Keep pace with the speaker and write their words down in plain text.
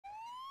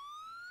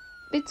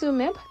The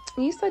Tsumeb,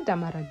 ṭʻNīsa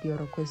Damaradi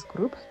Horokhoes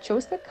Group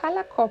chose the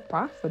color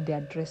copper for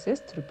their dresses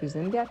to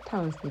represent their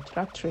town's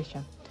natural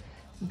treasure.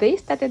 They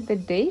started the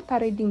day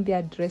parading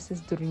their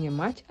dresses during a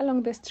march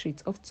along the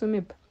streets of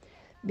Tsumeb.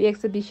 The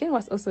exhibition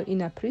was also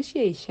in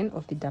appreciation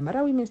of the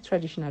Damara women's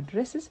traditional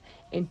dresses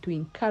and to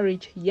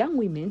encourage young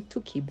women to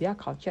keep their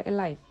culture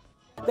alive.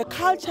 The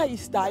culture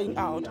is dying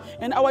out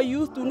and our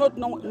youth do not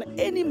know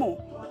anymore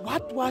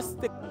what was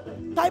the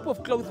type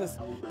of clothes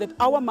that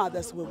our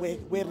mothers were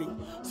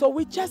wearing. So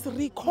we just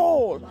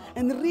recall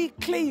and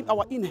reclaim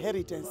our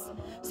inheritance.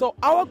 So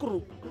our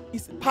group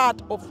is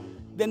part of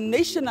the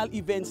national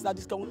events that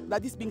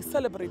is being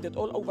celebrated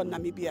all over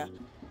Namibia.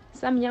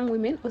 Some young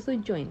women also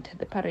joined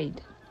the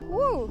parade.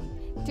 Woo!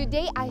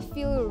 Today I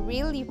feel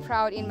really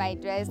proud in my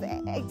dress,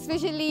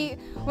 especially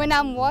when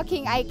I'm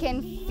walking. I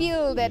can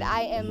feel that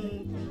I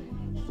am,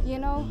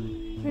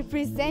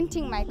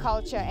 representing my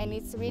culture, and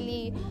it's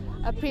really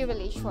a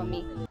privilege for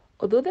me.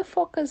 Although the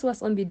focus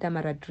was on the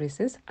Damara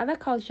dresses, other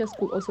cultures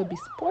could also be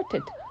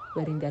spotted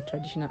wearing their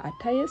traditional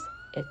attires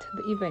at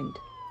the event.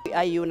 We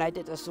are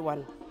united as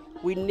one.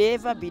 We've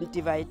never been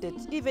divided.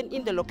 Even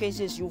in the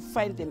locations, you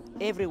find them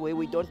everywhere.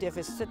 We don't have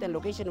a certain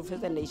location of a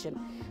certain nation.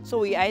 So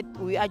we are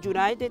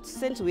united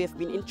since we have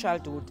been in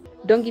childhood.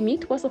 Donkey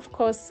meat was of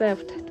course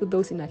served to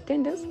those in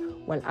attendance,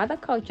 while other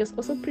cultures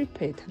also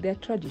prepared their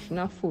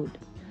traditional food.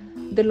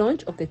 The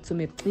launch of the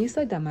Tsumeb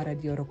ṭʻNīsa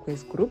Damaradi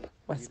Horokhoes Group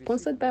was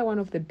sponsored by one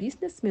of the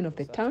businessmen of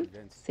the town,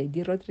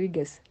 Sadie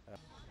Rodriguez.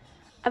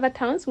 Other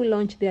towns will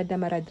launch their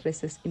Damara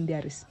dresses in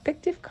their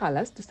respective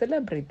colors to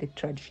celebrate the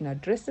traditional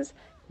dresses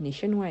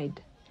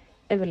nationwide.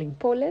 Evelyn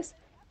Poles,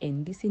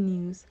 NBC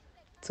News,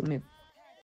 Tsumeb.